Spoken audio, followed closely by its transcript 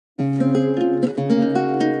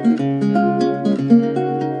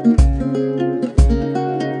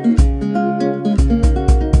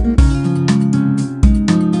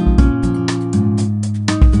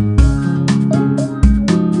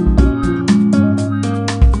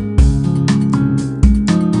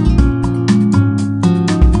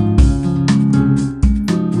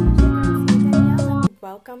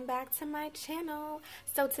Welcome back to my channel.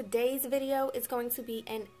 So today's video is going to be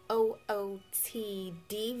an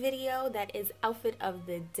OOTD video, that is outfit of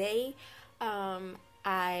the day.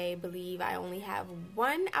 I believe I only have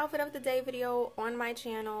one outfit of the day video on my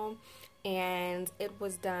channel, and it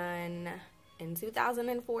was done in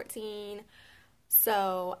 2014.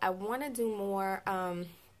 So I want to do more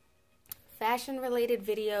fashion related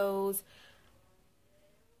videos,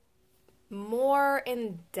 more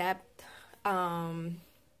in depth,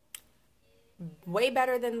 way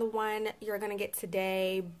better than the one you're gonna get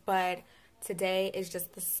today, but today is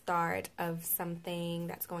just the start of something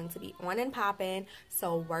that's going to be on and popping,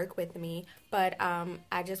 so work with me. But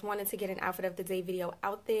I just wanted to get an outfit of the day video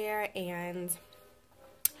out there, and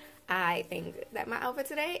I think that my outfit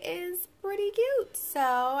today is pretty cute, so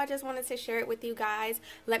I just wanted to share it with you guys.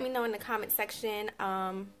 Let me know in the comment section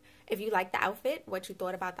if you like the outfit, what you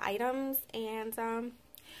thought about the items, and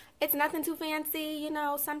it's nothing too fancy, you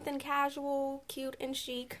know, something casual, cute, and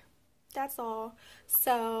chic. That's all.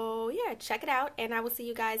 So, yeah, check it out, and I will see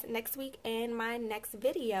you guys next week in my next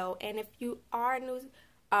video. And if you are a new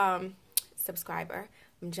subscriber,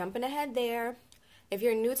 I'm jumping ahead there. If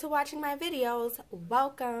you're new to watching my videos,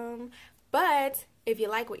 welcome. But if you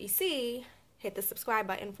like what you see, hit the subscribe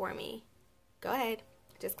button for me. Go ahead.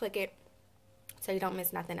 Just click it so you don't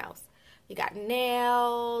miss nothing else. You got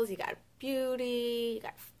nails, you got beauty, you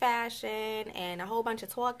got fashion, and a whole bunch of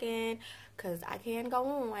talking, because I can go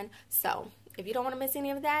on. So if you don't want to miss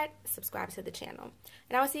any of that, subscribe to the channel.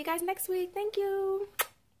 And I will see you guys next week. Thank you.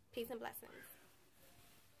 Peace and blessings.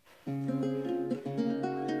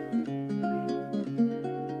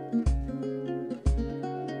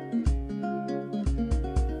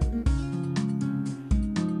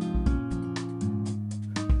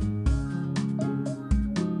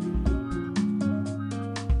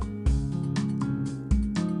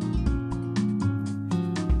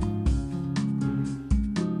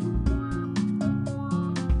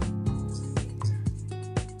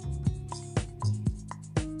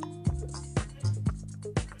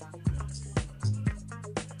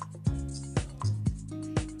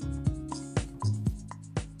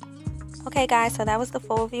 Okay guys, so that was the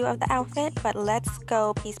full view of the outfit, but let's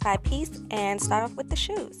go piece by piece and start off with the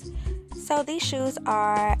shoes. So these shoes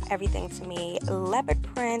are everything to me. Leopard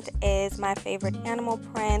print is my favorite animal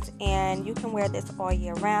print, and you can wear this all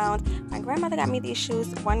year round. My grandmother got me these shoes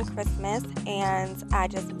one Christmas, and I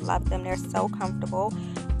just love them. They're so comfortable.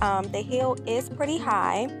 The heel is pretty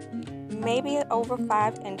high, maybe over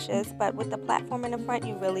 5 inches, but with the platform in the front,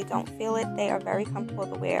 you really don't feel it. They are very comfortable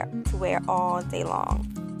to wear all day long.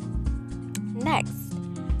 Next,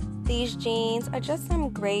 these jeans are just some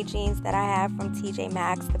gray jeans that I have from TJ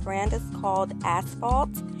Maxx. The brand is called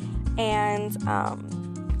Asphalt, and I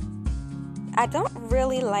don't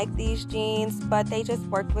really like these jeans, but they just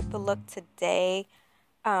worked with the look today.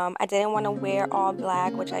 I didn't want to wear all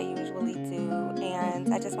black, which I usually do,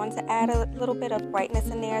 and I just wanted to add a little bit of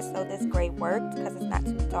brightness in there, so this gray worked because it's not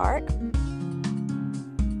too dark.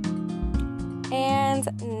 And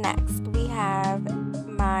next we have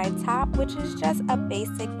my top, which is just a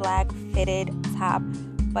basic black fitted top,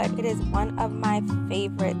 but it is one of my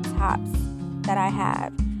favorite tops that I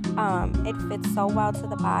have. It fits so well to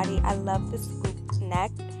the body. I love the scoop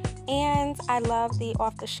neck, and I love the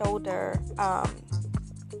off the shoulder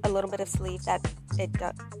a little bit of sleeve that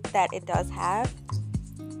it does have.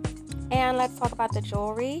 And let's talk about the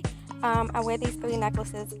jewelry. I wear these 3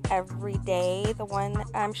 necklaces every day. The one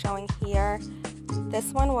I'm showing here,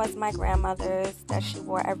 this one was my grandmother's that she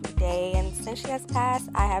wore every day, and since she has passed,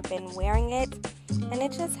 I have been wearing it, and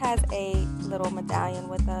it just has a little medallion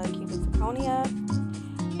with a cubic zirconia.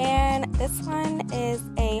 And this one is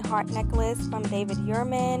a heart necklace from David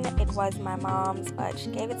Yurman. It was my mom's, but she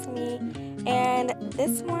gave it to me. And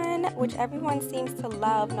this one, which everyone seems to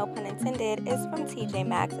love, no pun intended, is from TJ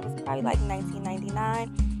Maxx. It was probably like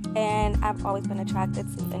 $19.99, and I've always been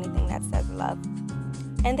attracted to anything that says love.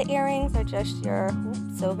 And the earrings are just your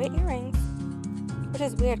silver earrings, which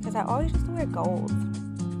is weird because I always used to wear gold.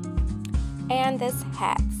 And this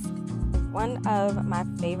hat, one of my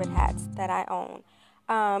favorite hats that I own.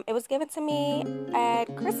 It was given to me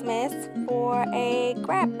at Christmas for a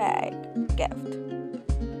grab bag gift.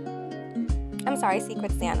 I'm sorry,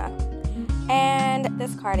 Secret Santa. And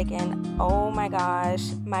this cardigan, oh my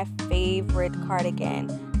gosh, my favorite cardigan.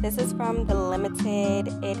 This is from the Limited.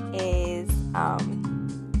 It is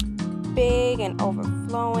big and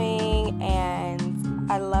overflowing,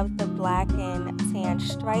 and I love the black and tan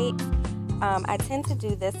stripes. I tend to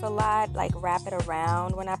do this a lot, like wrap it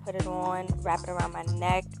around when I put it on, wrap it around my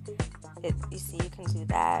neck. You see, you can do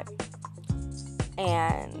that.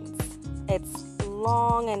 And it's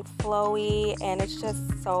long and flowy, and it's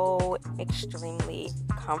just so extremely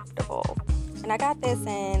comfortable. And I got this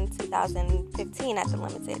in 2015 at the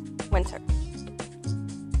Limited winter.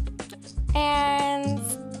 And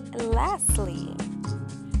lastly,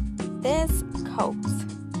 this coat,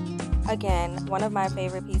 again, one of my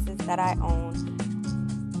favorite pieces that I own.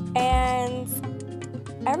 And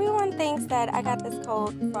everyone thinks that I got this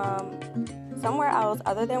coat from somewhere else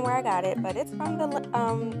other than where I got it, but it's from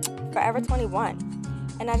the Forever 21.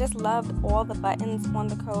 And I just loved all the buttons on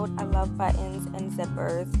the coat. I love buttons and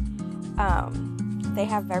zippers. They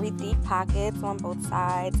have very deep pockets on both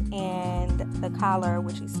sides, and the collar,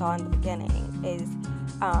 which you saw in the beginning, is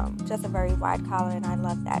just a very wide collar, and I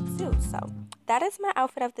love that too. So that is my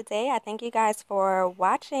outfit of the day. I thank you guys for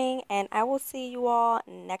watching, and I will see you all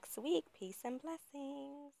next week. Peace and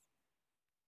blessings.